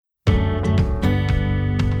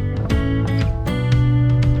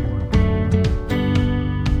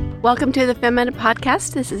Welcome to the Feminine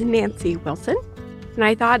Podcast. This is Nancy Wilson. And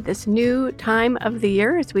I thought this new time of the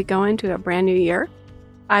year, as we go into a brand new year,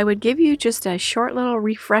 I would give you just a short little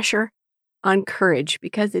refresher on courage,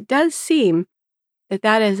 because it does seem that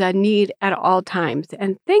that is a need at all times.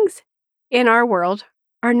 And things in our world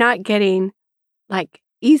are not getting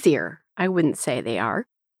easier. I wouldn't say they are.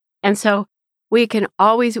 And so we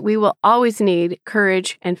will always need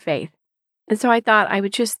courage and faith. And so I thought I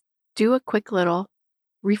would just do a quick little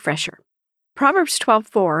refresher. Proverbs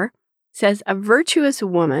 12:4 says, "A virtuous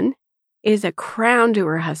woman is a crown to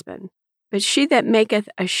her husband, but she that maketh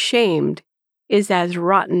ashamed is as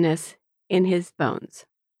rottenness in his bones."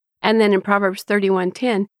 And then in Proverbs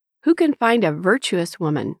 31:10, "Who can find a virtuous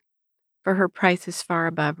woman? For her price is far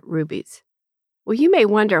above rubies." Well, you may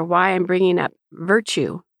wonder why I'm bringing up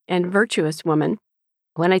virtue and virtuous woman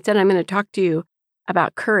when I said I'm going to talk to you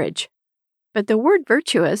about courage. But the word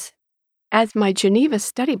virtuous, as my Geneva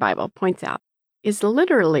Study Bible points out, is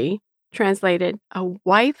literally translated a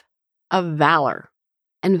wife of valor.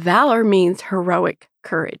 And valor means heroic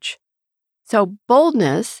courage. So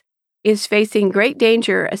boldness is facing great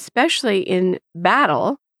danger, especially in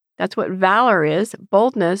battle. That's what valor is,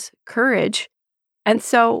 boldness, courage. And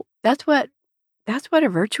so that's what a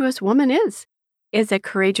virtuous woman is a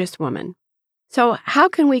courageous woman. So how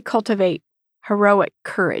can we cultivate heroic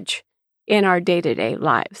courage in our day-to-day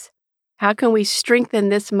lives? How can we strengthen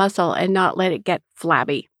this muscle and not let it get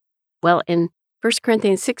flabby? Well, in 1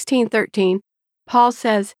 Corinthians 16:13, Paul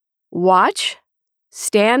says, "Watch,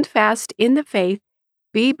 stand fast in the faith,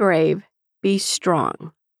 be brave, be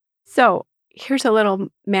strong." So here's a little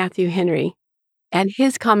Matthew Henry and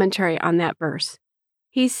his commentary on that verse.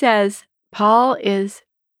 He says, Paul is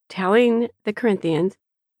telling the Corinthians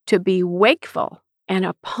to be wakeful and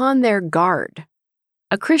upon their guard.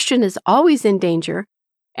 A Christian is always in danger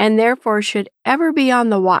and therefore should ever be on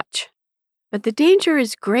the watch. But the danger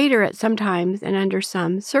is greater at some times and under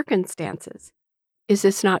some circumstances. Is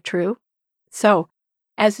this not true? So,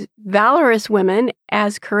 as valorous women,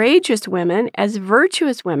 as courageous women, as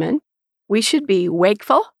virtuous women, we should be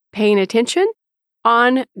wakeful, paying attention,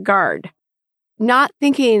 on guard, not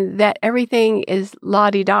thinking that everything is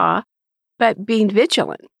la-di-da, but being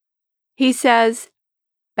vigilant. He says,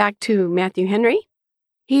 back to Matthew Henry,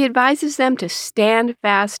 he advises them to stand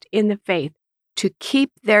fast in the faith, to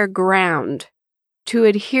keep their ground, to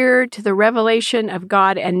adhere to the revelation of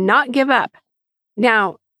God and not give up.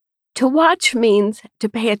 Now, to watch means to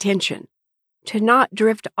pay attention, to not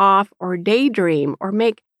drift off or daydream or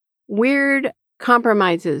make weird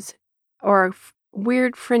compromises or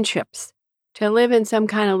weird friendships, to live in some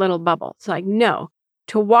kind of little bubble. It's like, no,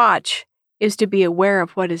 to watch is to be aware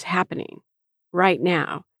of what is happening right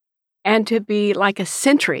now. And to be like a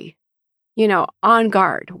sentry, on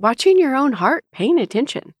guard, watching your own heart, paying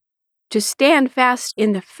attention. To stand fast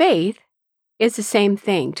in the faith is the same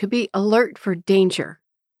thing, to be alert for danger,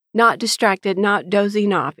 not distracted, not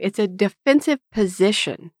dozing off. It's a defensive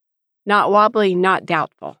position, not wobbly, not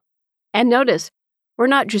doubtful. And notice, we're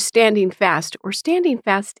not just standing fast, we're standing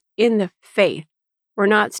fast in the faith. We're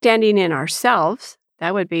not standing in ourselves.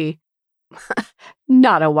 That would be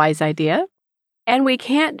not a wise idea. And we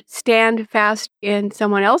can't stand fast in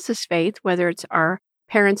someone else's faith, whether it's our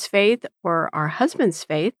parents' faith or our husband's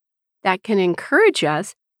faith. That can encourage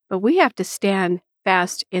us, but we have to stand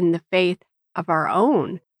fast in the faith of our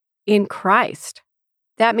own, in Christ.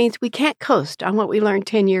 That means we can't coast on what we learned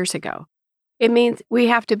 10 years ago. It means we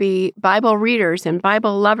have to be Bible readers and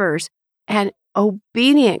Bible lovers and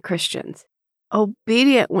obedient Christians,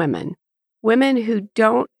 obedient women, women who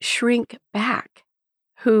don't shrink back,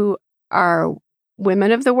 who are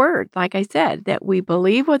women of the word, like I said, that we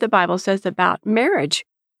believe what the Bible says about marriage,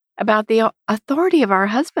 about the authority of our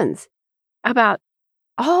husbands, about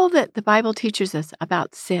all that the Bible teaches us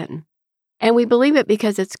about sin. And we believe it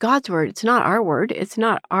because it's God's word. It's not our word. It's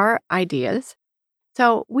not our ideas.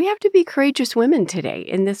 So we have to be courageous women today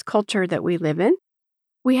in this culture that we live in.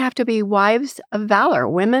 We have to be wives of valor,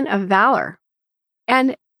 women of valor.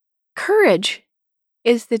 And courage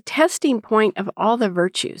is the testing point of all the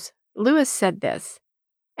virtues. Lewis said this,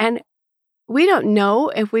 and we don't know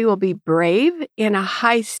if we will be brave in a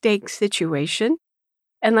high-stakes situation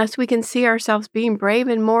unless we can see ourselves being brave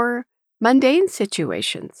in more mundane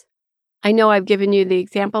situations. I know I've given you the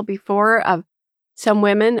example before of some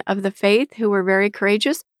women of the faith who were very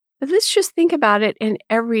courageous, but let's just think about it in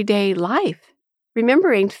everyday life.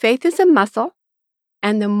 Remembering faith is a muscle,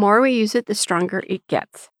 and the more we use it, the stronger it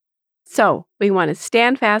gets. So we want to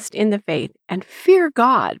stand fast in the faith and fear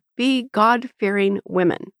God, be God-fearing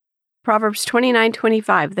women. Proverbs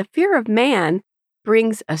 29:25, "The fear of man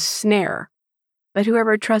brings a snare, but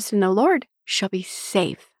whoever trusts in the Lord shall be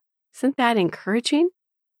safe. Isn't that encouraging?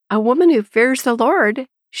 A woman who fears the Lord,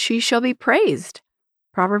 she shall be praised.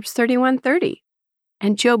 Proverbs 31:30.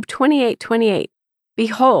 And Job 28:28.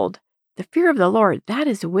 Behold, the fear of the Lord, that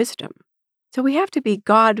is wisdom. So we have to be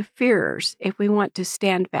God-fearers if we want to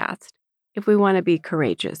stand fast, if we want to be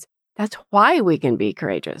courageous. That's why we can be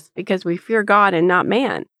courageous, because we fear God and not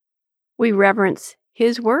man. We reverence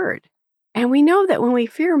His word. And we know that when we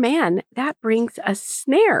fear man, that brings a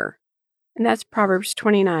snare. And that's Proverbs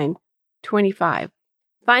 29:25.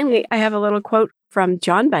 Finally, I have a little quote from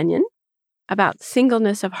John Bunyan about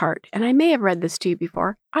singleness of heart. And I may have read this to you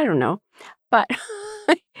before. I don't know. But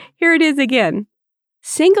here it is again.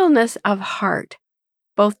 Singleness of heart,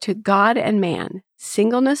 both to God and man.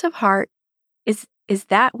 Singleness of heart is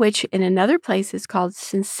that which in another place is called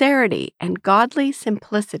sincerity and godly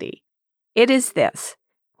simplicity. It is this: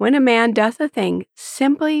 when a man doth a thing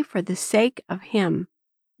simply for the sake of him,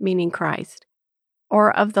 meaning Christ,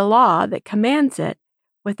 or of the law that commands it,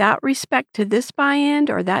 without respect to this by end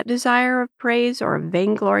or that desire of praise or of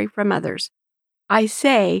vainglory from others. I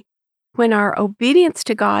say, when our obedience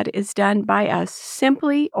to God is done by us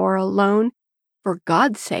simply or alone for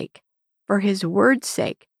God's sake, for His word's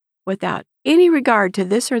sake, without any regard to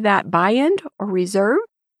this or that by end or reserve,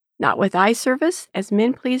 not with eye service as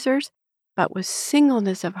men pleasers, but with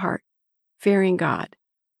singleness of heart, fearing God.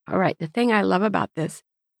 All right, the thing I love about this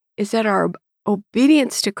is that our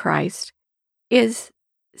obedience to Christ is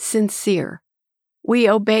sincere. We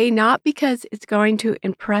obey not because it's going to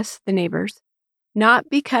impress the neighbors, not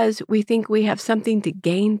because we think we have something to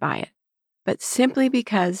gain by it, but simply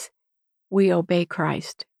because we obey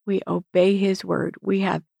Christ. We obey His word. We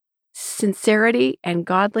have sincerity and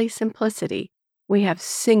godly simplicity. We have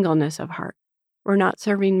singleness of heart. We're not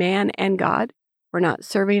serving man and God. We're not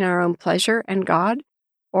serving our own pleasure and God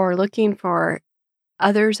or looking for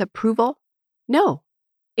others' approval. No,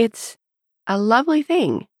 it's a lovely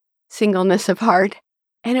thing, singleness of heart.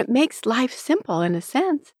 And it makes life simple in a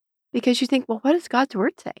sense, because you think, well, what does God's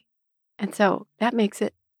word say? And so that makes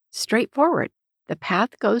it straightforward. The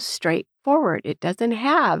path goes straight forward. It doesn't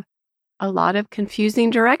have a lot of confusing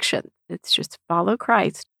direction. It's just follow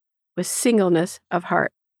Christ with singleness of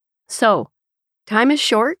heart. So time is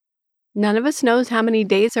short. None of us knows how many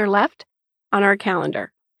days are left on our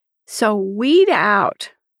calendar. So weed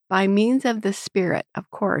out, by means of the Spirit, of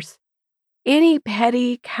course, any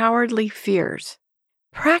petty, cowardly fears.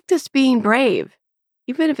 Practice being brave,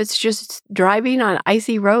 even if it's just driving on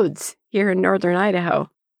icy roads here in northern Idaho.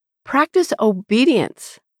 Practice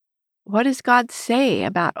obedience. What does God say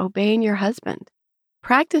about obeying your husband?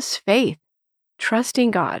 Practice faith,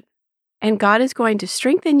 trusting God. And God is going to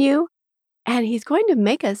strengthen you, and He's going to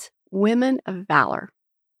make us women of valor.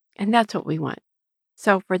 And that's what we want.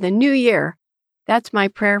 So for the new year, that's my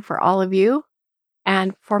prayer for all of you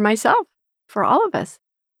and for myself, for all of us,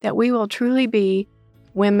 that we will truly be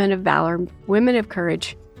women of valor, women of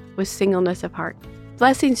courage, with singleness of heart.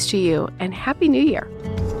 Blessings to you and Happy New Year.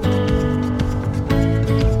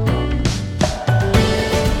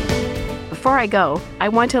 Before I go, I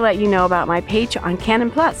want to let you know about my page on Canon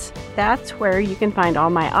Plus. That's where you can find all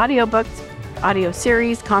my audiobooks, audio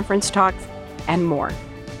series, conference talks, and more.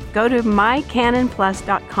 Go to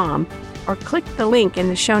mycanonplus.com or click the link in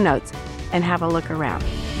the show notes and have a look around.